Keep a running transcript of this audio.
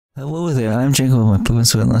Hello there, I'm Jacob with my Pokemon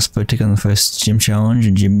Sword and last take on the first gym challenge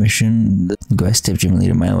and gym mission. The Grass Tip Gym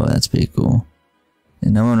Leader Milo, that's pretty cool.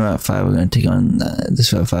 And now on Route 5, we're going to take on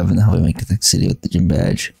this Route 5 and how we make the city with the gym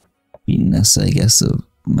badge. Beating us, I guess, the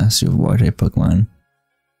Master of Water type Pokemon.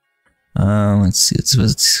 Let's see,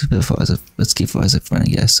 let's keep far as a friend, I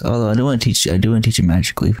guess. Although I do want to teach a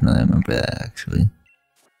Magic Leaf now that I remember that actually.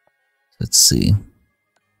 Let's see.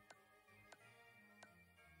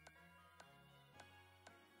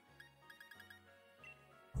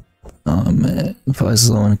 Oh man, if I was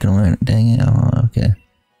the one who can learn it, dang it, oh, okay.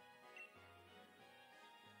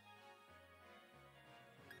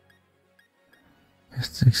 Here's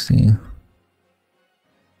 16.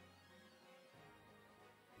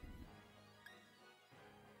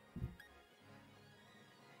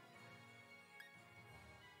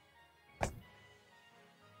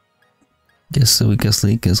 Guess the weakest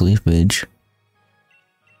leak is Leaf Bridge.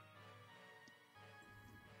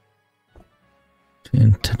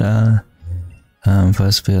 And ta-da!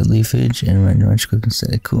 First failed Leafage and Red Orange Clip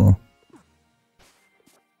instead. Cool.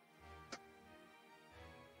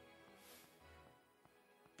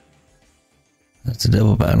 That's a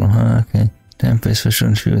double battle, huh? Okay. Time face first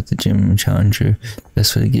one with the gym challenger.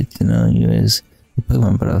 Best way to get to know you is the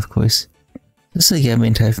Pokemon battle, of course. Looks like Gabby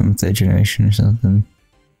and Ty from 3rd generation or something.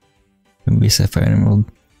 Maybe Sapphire and Emerald.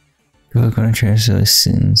 Go look on a transfer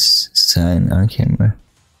since sign on camera.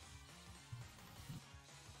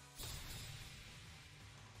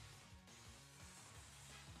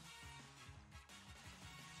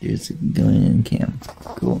 Here's going in camp.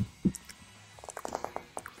 Cool.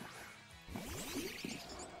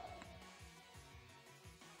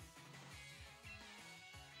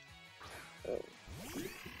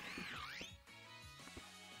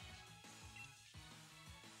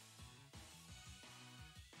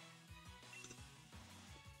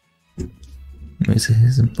 Wait, so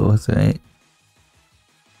here's them both, right?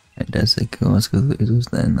 It does say cool. Let's go through those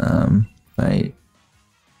then. Fight.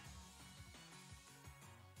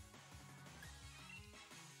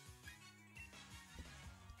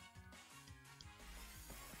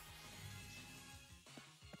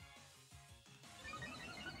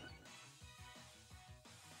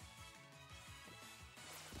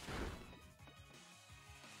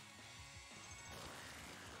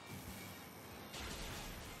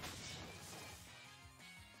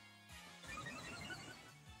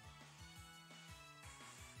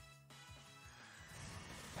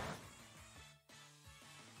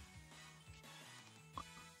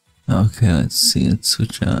 Okay, let's see. Let's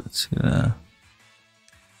switch out to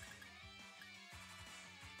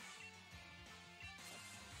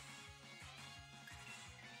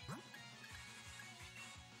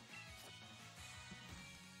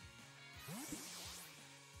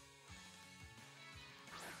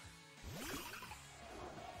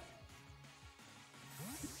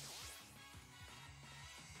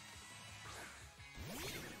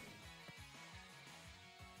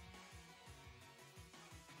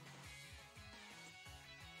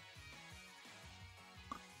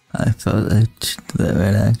I felt I did that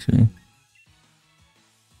right actually.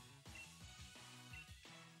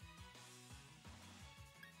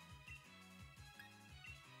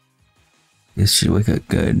 Guess she wake up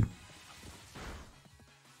good.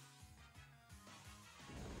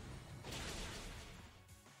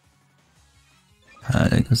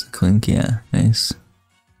 There goes the clink, yeah, nice.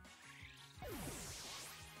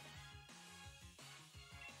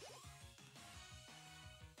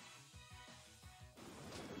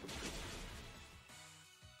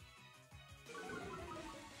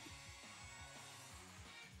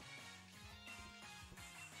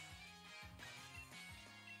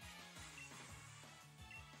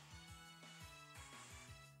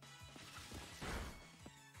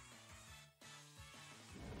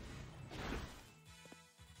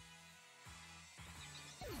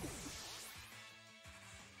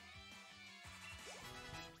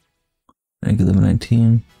 I get level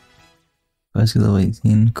 19. I get level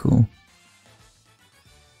 18, cool.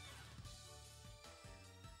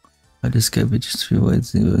 I discovered just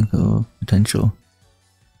rewards the potential.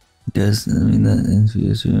 It does, I mean, that interview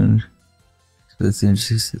is ruined. So that's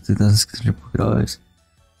 $3,600.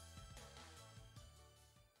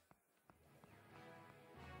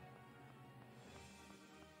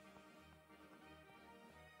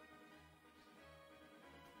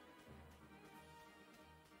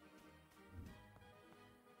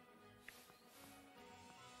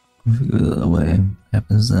 If we go the other way, what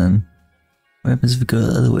happens then? What happens if we go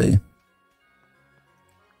the other way?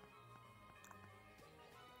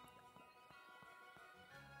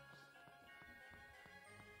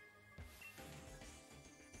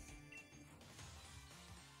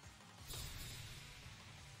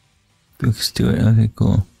 Let's do it. Okay,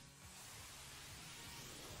 cool.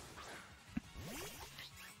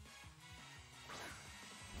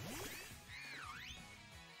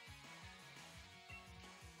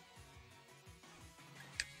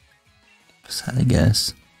 Sad, I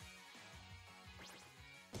guess.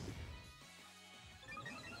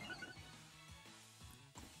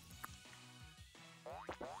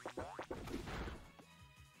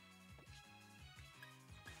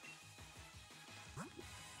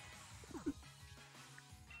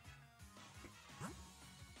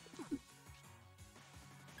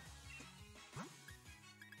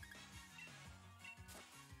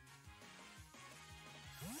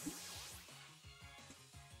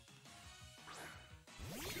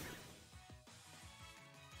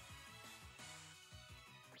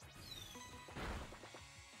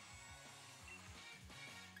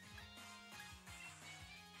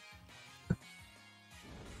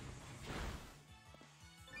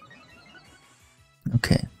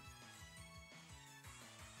 Okay.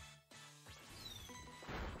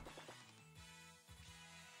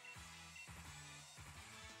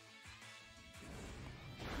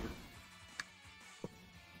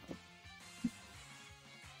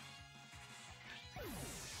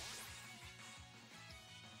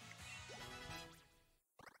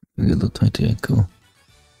 Good little 22, cool.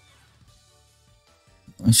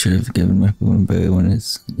 I should have given my Pokemon Berry when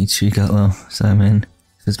its HP got low, so I'm in.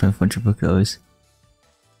 That's my bunch of Pokeballs.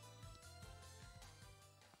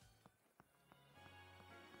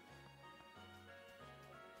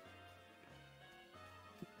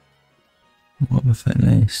 Wobbuffet,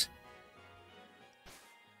 nice.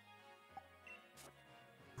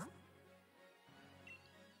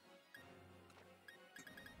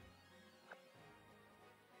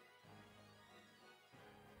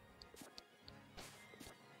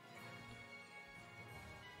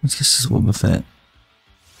 Let's get this Wobbuffet.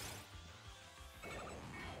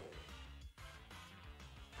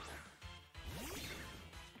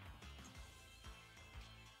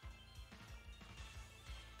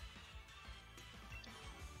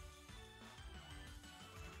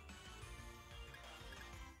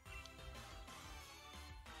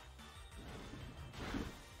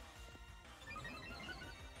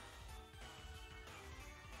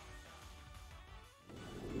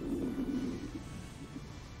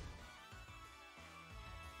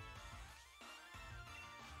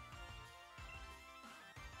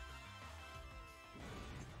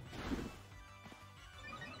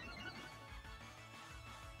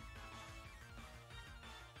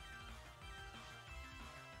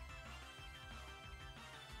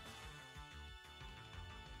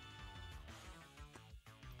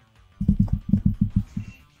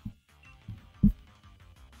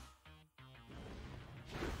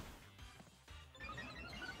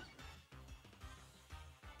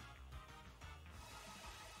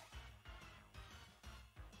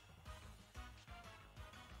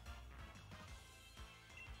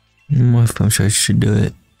 I'm sure I should do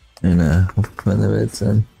it. And we'll put on the red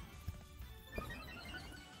sun.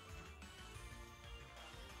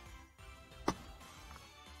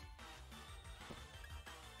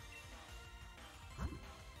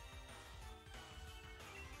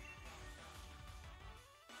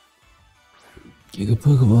 Giga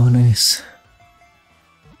Pokeball, nice.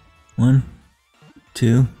 1,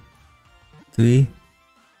 2, 3.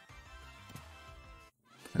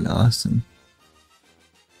 Kinda awesome.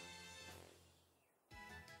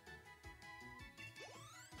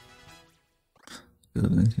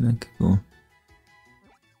 Okay, cool.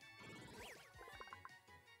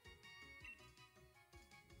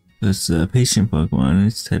 It's a patient Pokemon.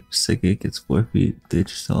 Its type is Psychic. It's 4 feet 3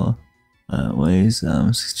 inches tall. Weighs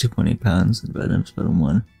 62.8 pounds. And Venom's bottom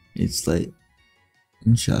 1. It's light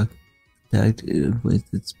and shock. Attacked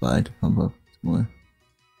with its body to pump up more.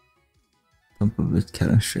 Pump up its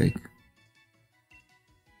counter strike.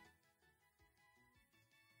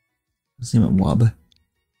 What's the name of Wobbuffet?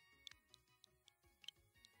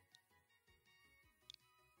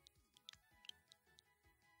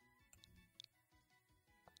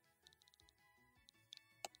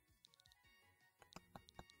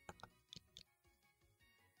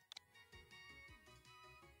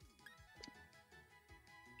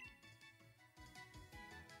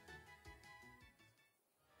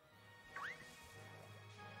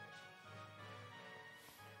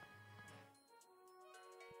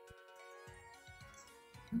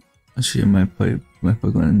 Actually, my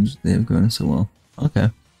Pokemon, they have grown so well. Okay.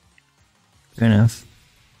 Fair enough.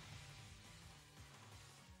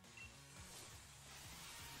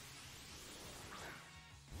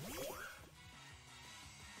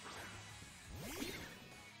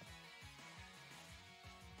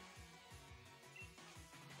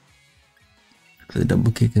 For the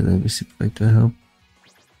double kick, that would be super effective, I hope.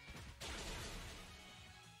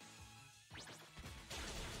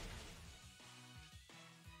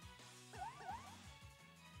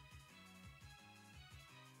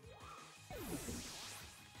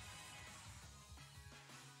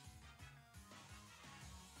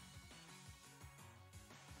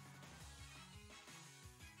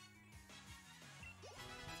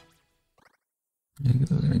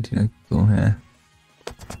 Go here.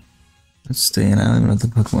 Let's stay in. I don't even know what the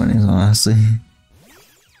Pokemon is, honestly.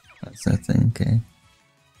 That's that thing, okay.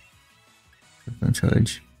 Pokemon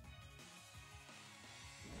charge.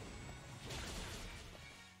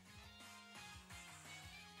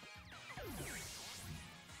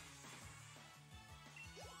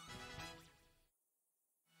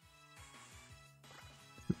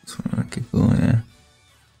 This one, okay, cool, yeah.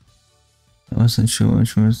 I wasn't sure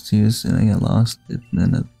which ones to use and I got lost, and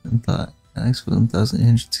then I thought, thanks for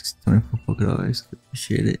 1,824 Pokédollars.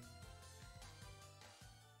 Appreciate it.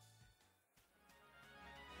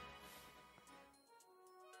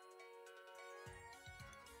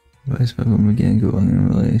 Advice Pokemon GiantGrotle in a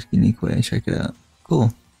really unique way. Check it out.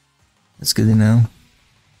 Cool. That's good to know.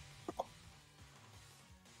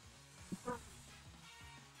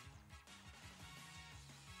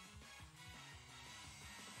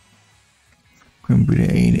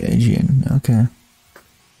 Breeder 8 Asian. Okay.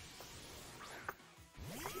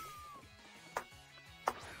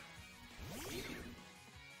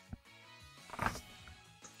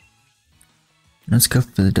 Let's go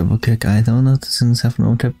for the double kick. I don't know if this thing's have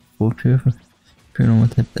no type of pure normal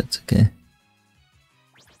type, that's okay.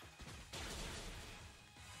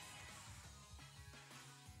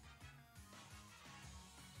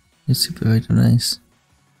 It's super effective, nice.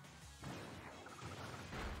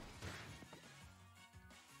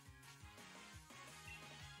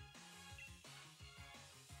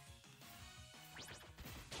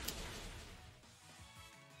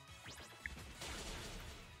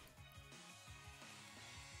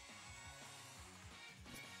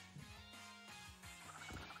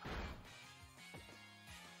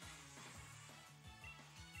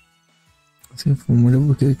 Let's go for more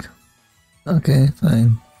double kick. Okay,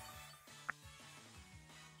 fine.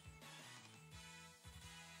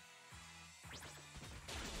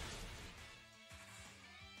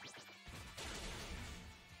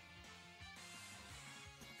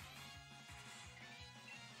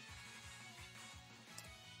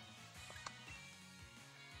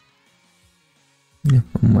 Yeah,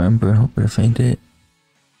 remember, hoping to find it.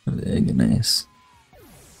 Very nice.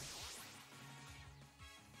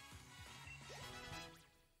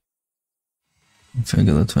 If I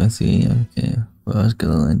go to 23, okay. Well, I was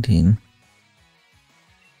good at 19.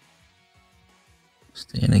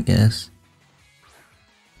 Stay in, I guess.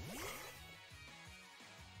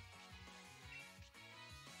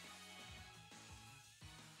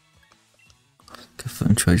 Go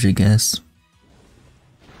for charge, I guess.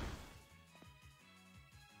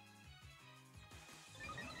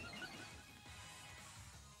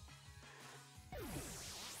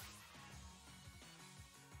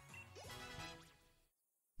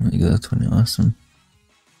 There you go, 20, awesome.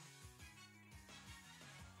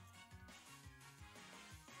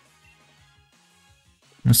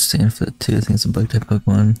 I'm staying for the 2, I think it's a bug type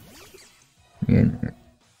Pokemon. Yeah.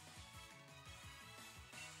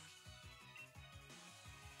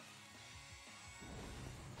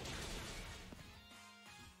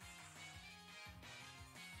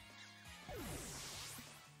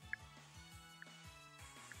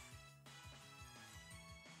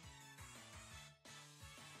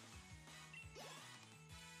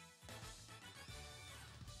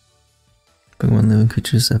 Pokemon living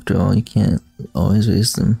creatures, after all, you can't always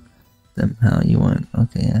raise them how you want.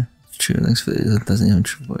 Okay, yeah. True, thanks for the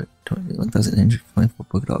 1,824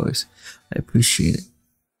 Pokédollars. I appreciate it.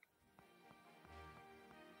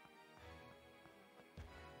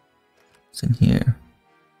 What's in here?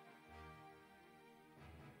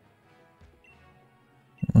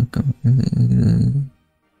 Welcome.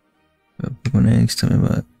 Pokemon eggs, tell me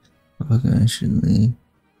about Pokemon should leave.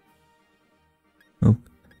 Nope.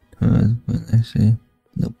 Actually,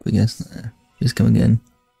 nope, I guess not. Just come again.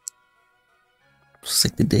 Just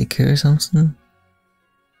like the daycare or something?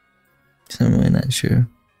 So I'm really not sure.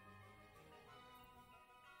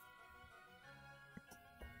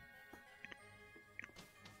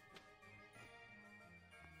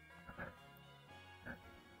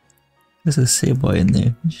 There's a save boy in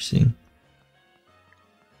there. Interesting.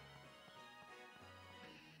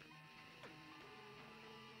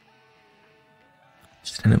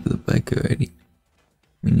 Just end up with a bike already.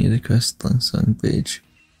 We need to cross the Song Bridge.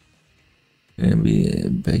 Gonna be a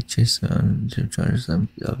big chase on Jim Chargers.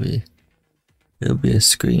 It'll be a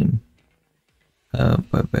scream.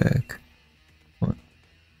 Barbaric. What?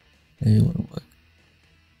 Hey, you wanna work?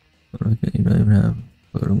 You don't even have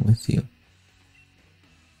a photo with you.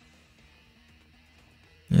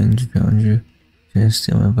 And Challenger, just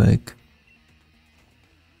steal my bike.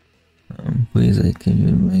 Please, can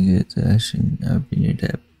you make it to action? I'll be in your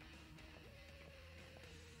debt.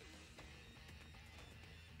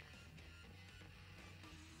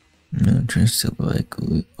 No, trying to steal the bike.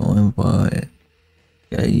 Oh, and borrow it.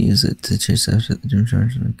 Gotta use it to chase after the gym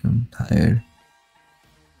charger. Like I'm tired.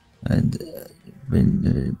 And but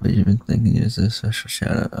you've been thinking there's a special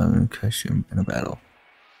shout out. I'm gonna crush you in a battle.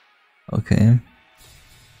 Okay.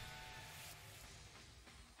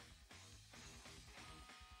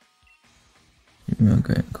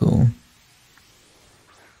 Okay, cool.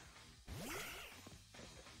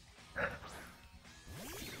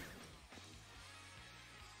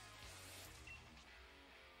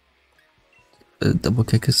 The double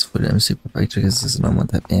kick is for them super perfect because it's normal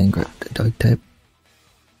type and dog type.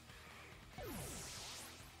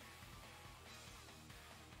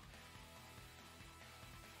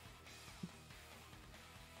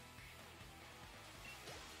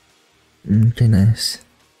 Okay, nice.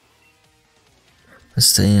 Let's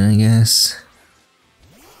stay in, I guess.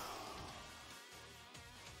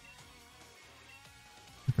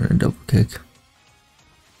 For a double kick.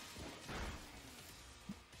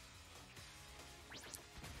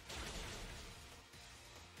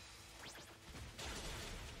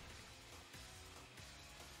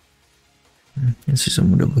 Let's do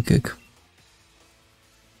some double kick.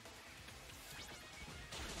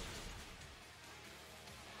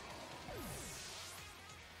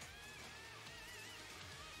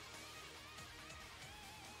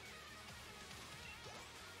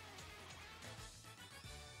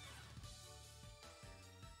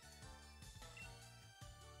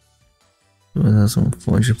 That's some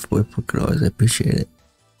 404 Pokédogs. I appreciate it.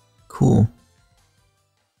 Cool.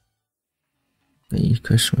 You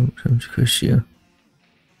crush me, crush you.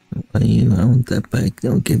 Why you? I want that bike.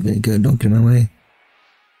 Don't give it good. Don't get in my way.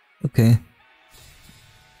 Okay.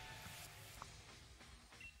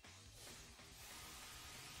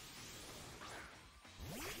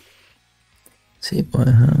 See, boy,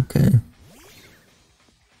 huh? Okay.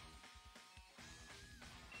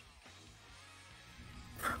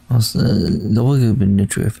 Also, the one could be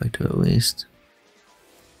neutral effective at least.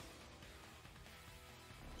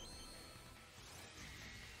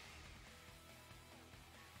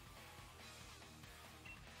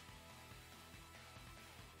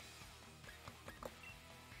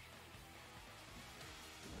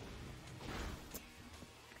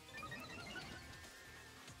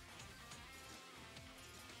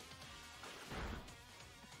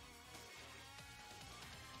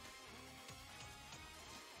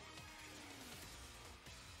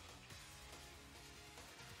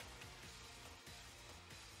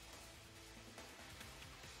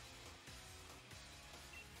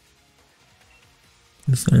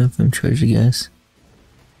 Let's find out if I'm charged, I guess.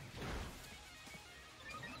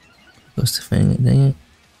 Close to finding it, dang it.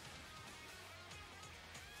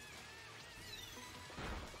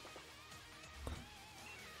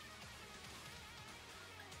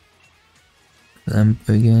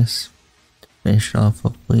 I guess. Finish it off,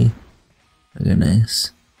 hopefully. Okay,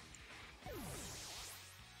 nice.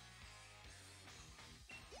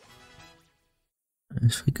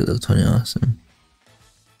 If we could have 20, awesome.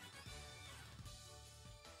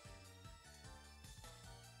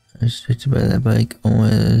 I was expected to buy that bike. Oh,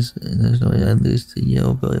 there's no way I'd lose to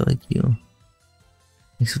Yellow Belly like you.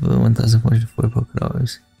 Except for 1,404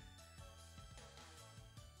 Pokédogs.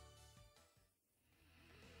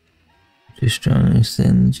 Too strong to stay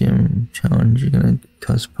in the gym challenge. You're gonna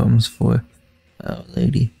cause problems for our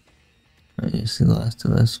lady. You see, the last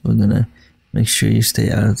of us. We're gonna make sure you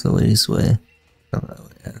stay out of the lady's way. Out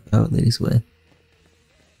of our lady's way.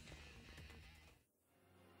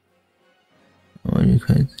 Or you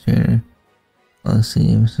quite the trainer. I'll see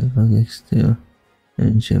you, Mr. Focus, too.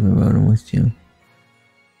 And you have a rodent with you.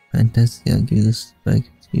 Fantastic, I'll give this back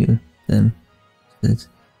to you then.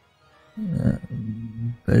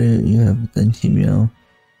 Better you have than Team Yell.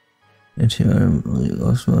 And Team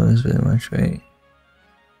also is very much right.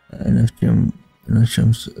 Enough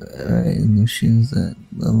jumps, right, and machines that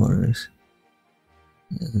love motors.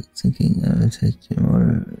 Thinking I would take your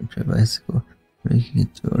motor to a bicycle, but you can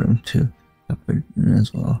get to them too.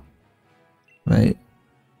 As well. Right.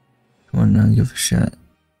 Come on now, give a shot.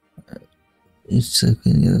 Each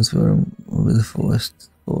second, get us over the forest.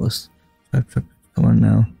 Come on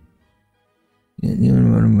now.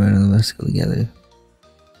 Even rode a bird on the bicycle together.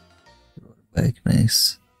 Bike,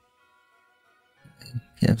 nice.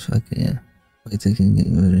 Yeah, fuck it, yeah. Wait, I can get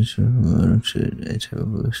you should edge have a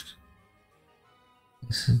boost.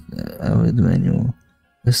 This is with the manual.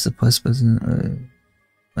 Press the plus button or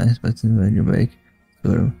minus button to ride your bike.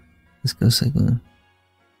 Let's go cycling.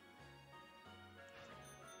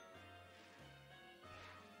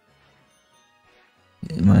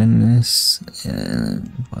 Okay, minus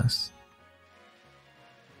and plus.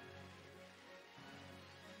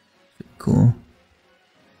 Cool.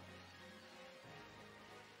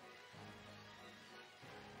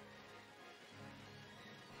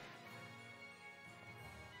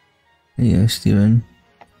 Hey, you go, Steven.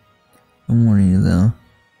 I'm warning you though.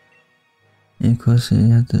 Any closer,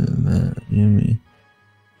 you have to hear me.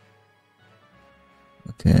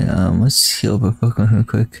 Okay, let's heal up our Pokemon real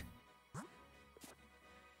quick.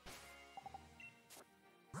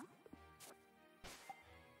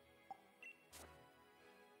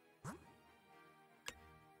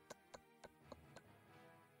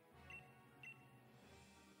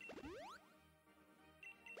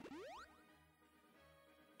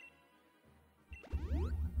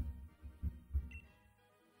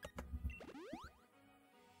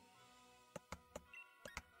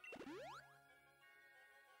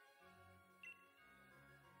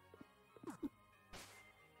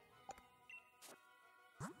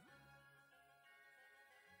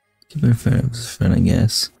 Keep it fair with his friend, I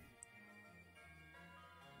guess.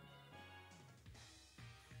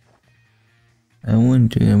 I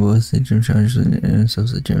wonder both the gym charges and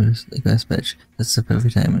themselves the gym the grass patch. That's the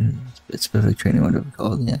perfect time. It's perfect training, whatever it's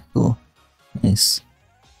called. Yeah, cool. Nice.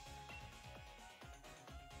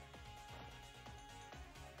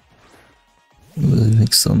 Really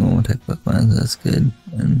think still normal type Pokemon, so that's good.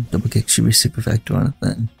 And double kick should be super effective on it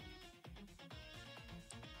then.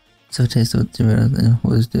 So taste what the better than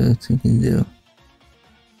always do it you can do.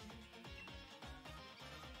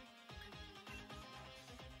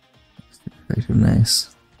 Effective,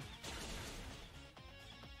 nice.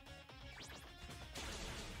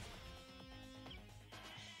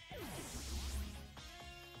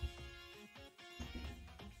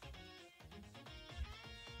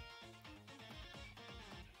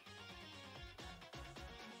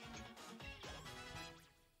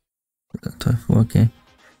 Tough, okay.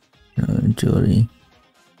 Agility.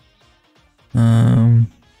 I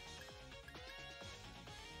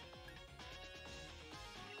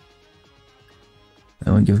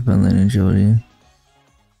won't give up on that agility.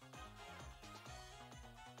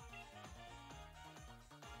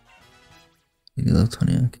 You level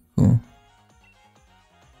 20, okay, cool.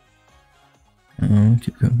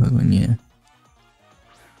 Keep going Pokemon, yeah.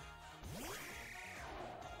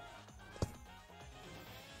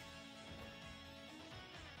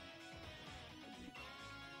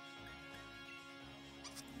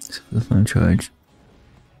 The fun charge.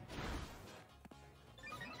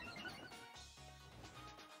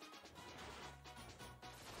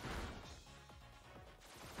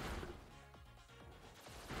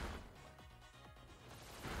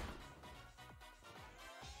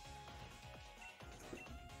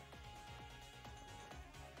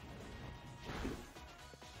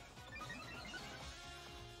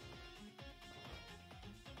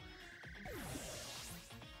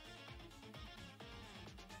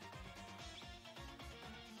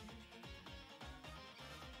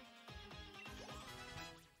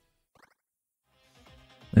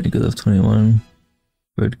 Ready to go level 21.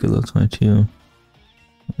 Ready to go level 22.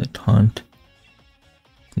 The taunt.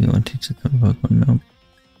 Do you want to teach the cover Pokemon? Nope.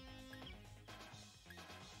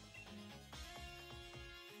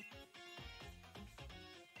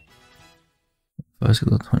 First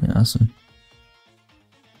level 20, awesome.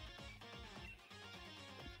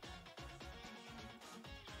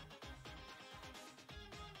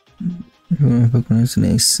 My Pokemon is an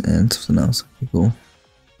ace and something else. Okay, cool.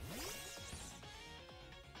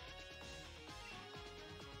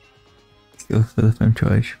 Go for the fun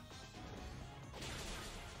charge.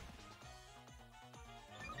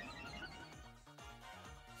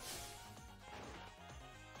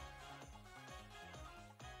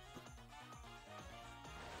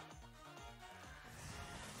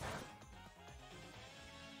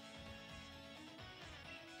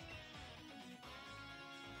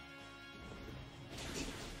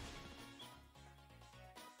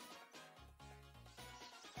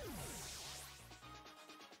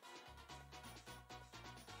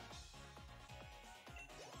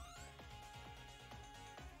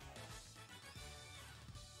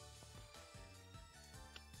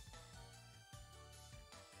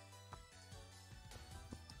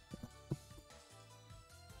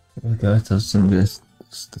 Okay, that's some good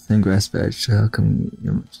It's the thin grass badge, so how come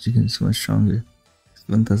you're so much stronger?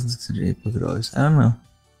 1,608 Pokédollars. I don't know.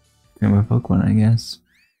 Camera Pokemon, I guess.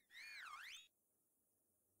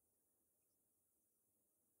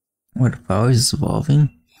 What, the powers is evolving?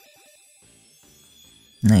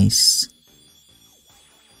 Nice.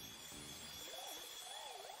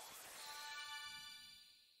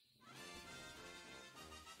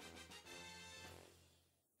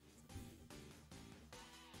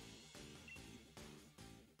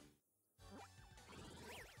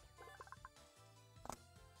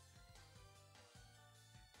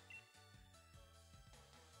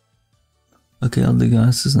 Okay, all the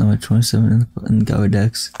grass is now at 27 in the Galar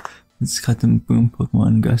Dex. It's got them boom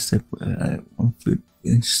Pokemon grass type one food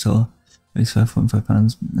inch tall, weighs 5.5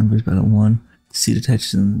 pounds, numbers battle 1. The seed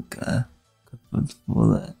attaches in the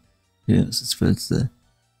full yeah, so it spreads the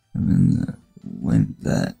and then when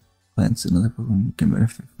that plants another Pokemon can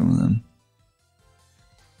benefit from them.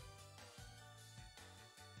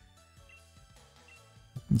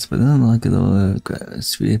 It's better than like a little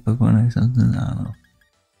sweet Pokemon or something, I don't know.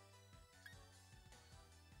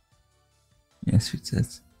 Yeah, sweet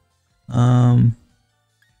sets. I'll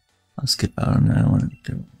skip out on that. I don't want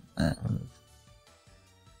to do that.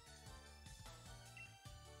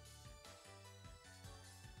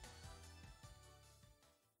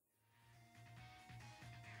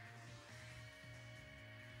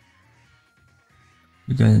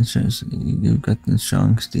 You got insurance. You got the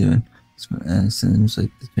strong, Steven. Seems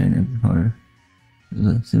like the train even harder.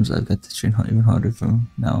 Seems like I've got the train even harder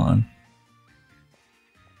from now on.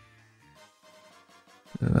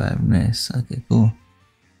 Revive, nice. Okay, cool.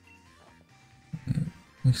 Okay.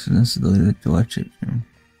 Next one is the ability to watch it.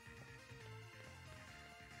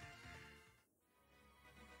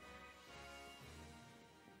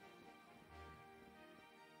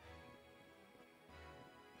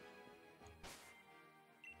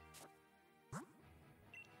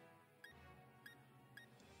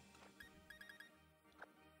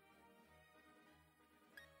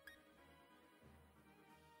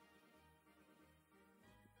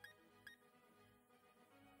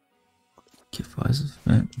 Get positive,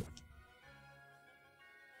 man.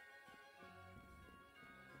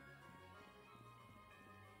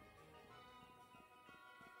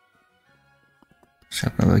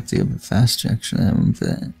 Shop I like to give a fast actually. I'm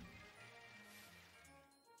the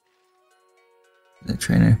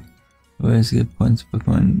trainer. Always get points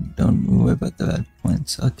Pokemon. Don't worry about the bad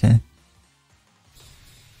points. Okay.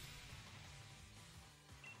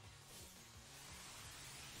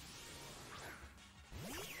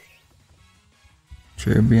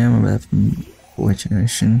 Cherubim, I'm from 4th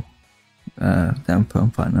generation. Down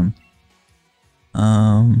Platinum.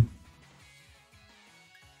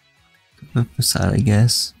 Facade, I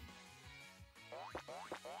guess.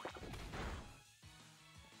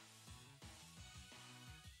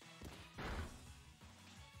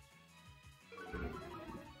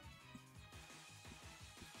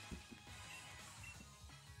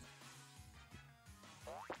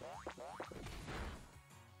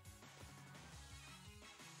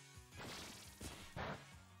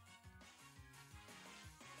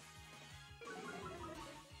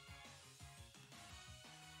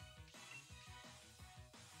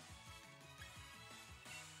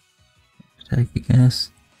 Attack, I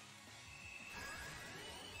guess.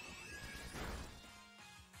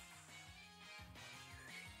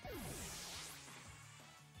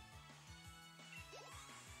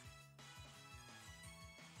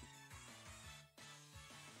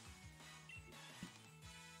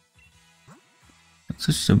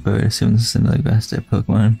 Switch to bird, assuming this is another grass type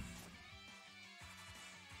Pokemon.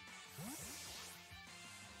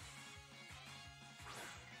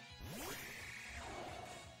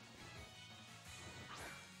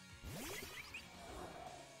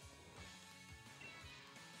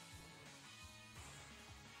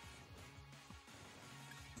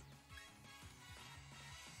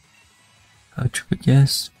 Ouch, but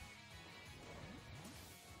yes.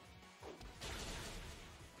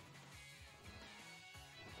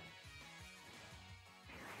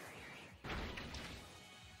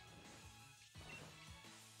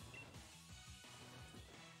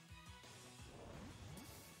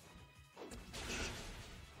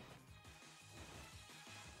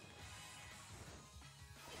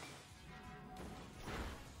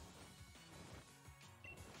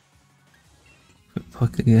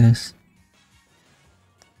 Fuck, I guess.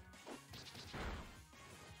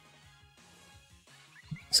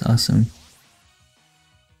 It's awesome.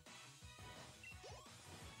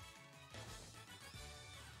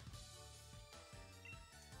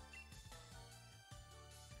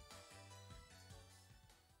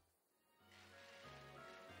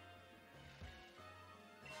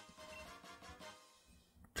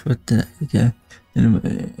 What the heck? Yeah. And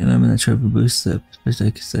I'm gonna try to boost up,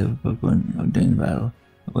 especially because I have a Pokemon during battle.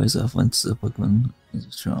 Always off once the Pokemon is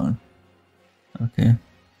strong. Okay.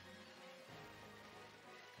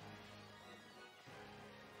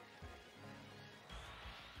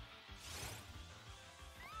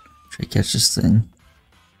 Try to catch this thing.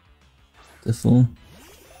 The fool.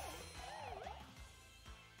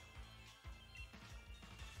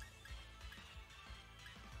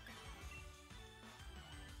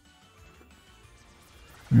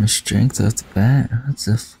 No strength off the bat. That's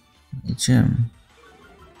a gem.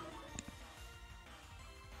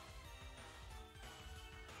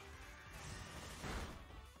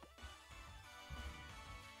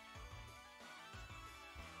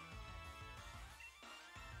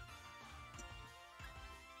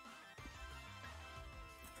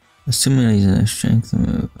 Assuming he's in a strength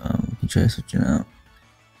move, we can try switching out.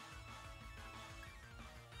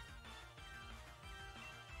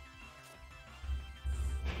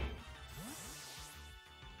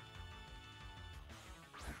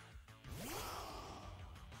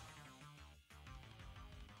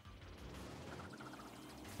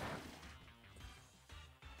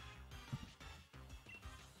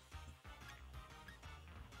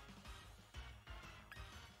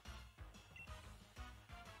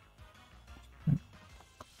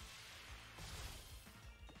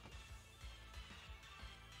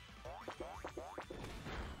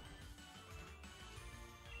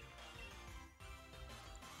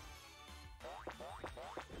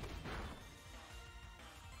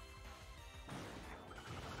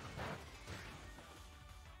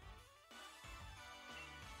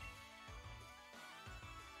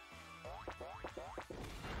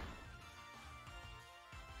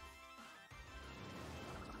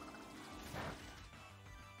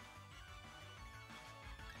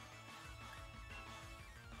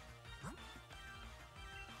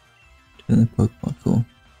 Doing the Pokemon, cool.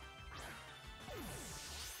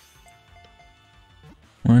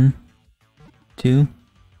 1, 2,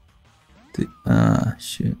 3. Ah,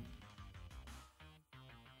 shit.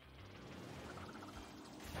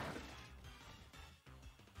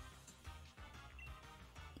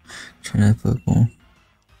 Try that Pokemon.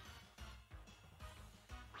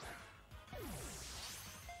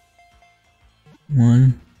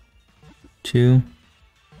 1, 2,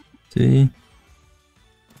 3.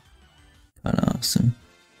 God, awesome.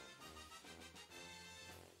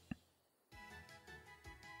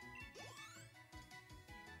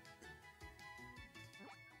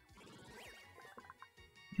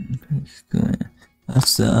 Okay, good.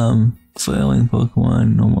 That's the flailing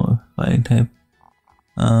Pokemon, normal fighting type.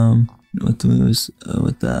 With the moves,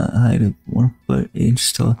 with the height of 1 foot 8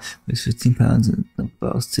 inches tall, weighs 15 pounds, and the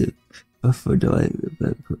balls too. But for delight,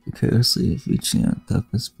 but carelessly reaching out,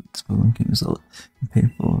 this Pokemon can result in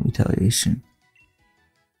painful retaliation.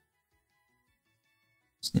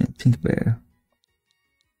 Yeah, Pink Bear.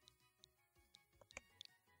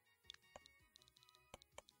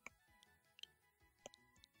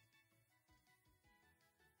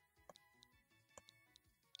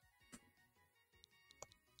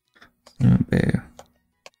 Bear.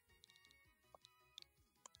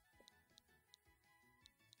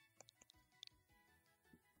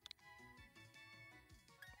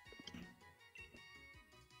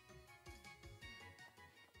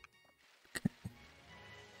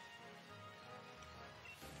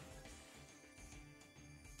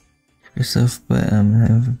 Yourself, but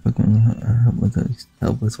have a Pokemon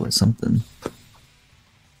help with what something.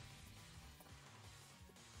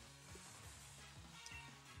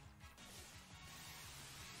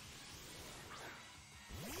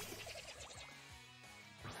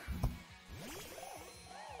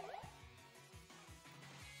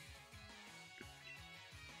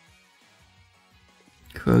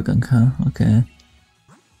 Krogan, huh? Okay.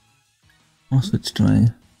 I'll switch to my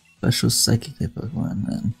special psychic type Pokemon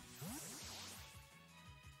then.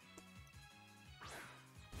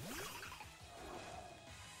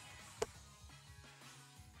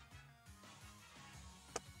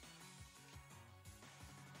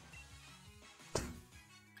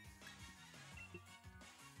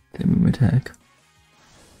 Move attack.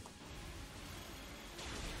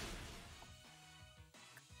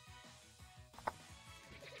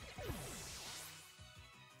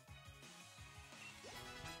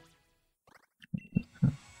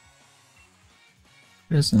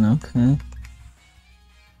 Prison, okay.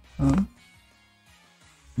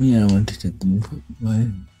 Yeah, I want to take the move with my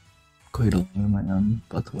Grotle or my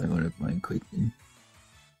Buffalo, whatever my quick thing.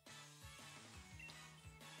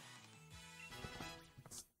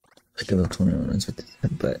 I got a 21 runs with this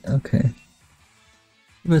head, but okay.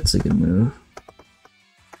 That's a good move.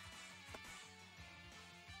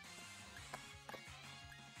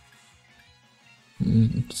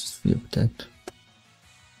 You protect.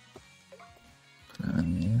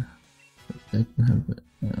 Yeah. Protect and have it.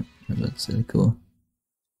 Yeah, that's really cool.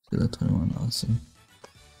 So that's 21, awesome.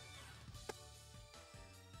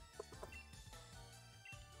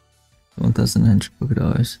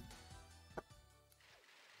 $1,900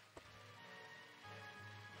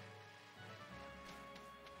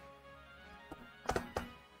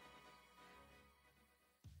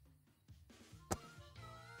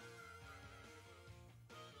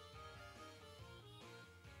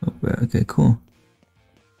 Poké. Oh, okay, cool.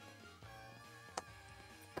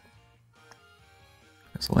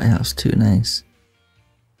 That's a lighthouse too, nice.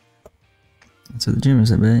 So the gym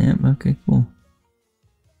is a bit, yep, okay, cool.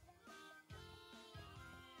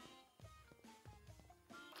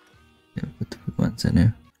 Yeah, put the Pokemon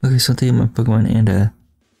center. Okay, so I'll take my Pokemon and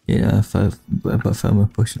get about 5 more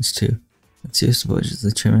potions too. Let's see what's the budget.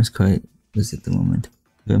 The chairman is quite busy at the moment.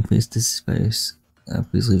 Again, please, this space.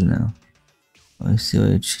 Please leave now. I see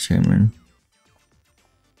what chairman.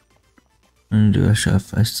 I'm gonna do a shop.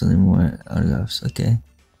 I still need more autographs. Okay,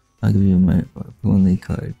 I'll give you my Pokemon League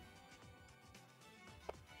card.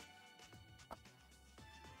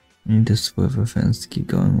 I need to support for friends to keep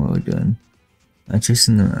going while we're done. I'm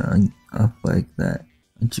chasing them up like that.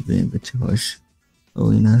 Aren't you being a bit too harsh?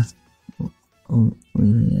 Oh, you know. Oh,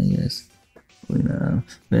 yeah, I guess. Oh, you know.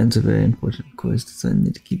 Fans are very important, of course, so I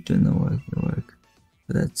need to keep doing the work.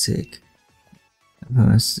 For that sake. I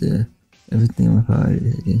promise everything in my power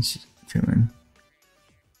against you, Chairman.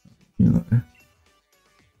 You are.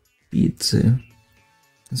 Be it so.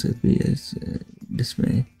 That's what be is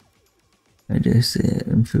dismay. I dare say it,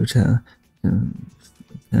 I'm futile.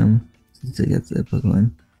 Since I got the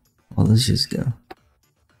Pokemon all those years ago.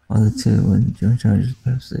 All the two when Joe Chargers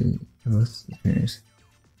perhaps they lost the trainers.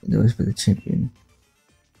 It was for the champion.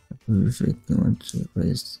 I perfect the one to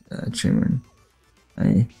replace Chairman.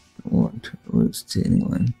 I don't want to lose to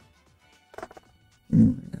anyone.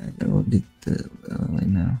 Anyway, I will get the right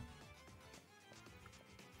now.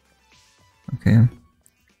 Okay.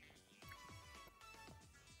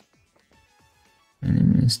 My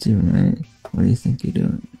name is Steven, right? What do you think you're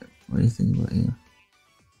doing? What do you think about you?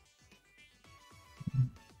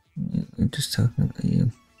 Yeah, we're just talking about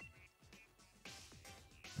you.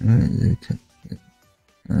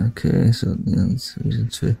 Okay, so that's the reason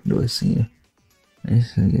for endorsing you. I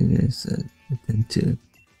guess I tend to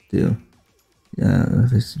do. Yeah,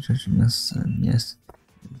 if it's such a mess, yes.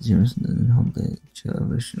 James doesn't hold the chill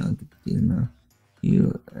version. I'll get you now.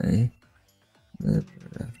 You a liver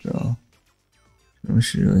after all. I'm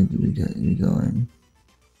sure we got you going.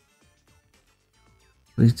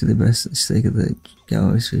 Please do the best for the sake of the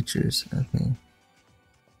gallery's features. Okay.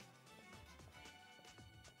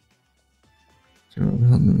 So we're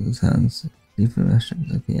holding those hands. Leave the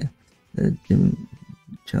restaurant. Okay, yeah. The gym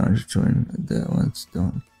challenge join the ones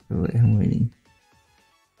don't go away. I'm waiting.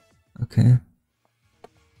 Okay.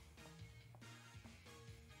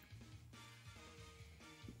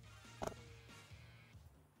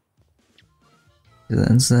 So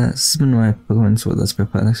that's that. This has been my Pokemon Sword Let's Play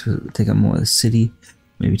products. We'll take on more of the city.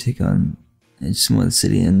 Maybe take on just more of the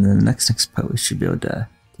city. And then the next part we should be able to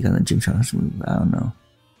take on the gym challenge move. I don't know.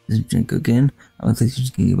 Does it drink again? I don't think you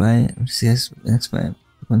should get by it. See you guys next time.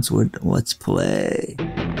 Pokemon Sword Let's Play.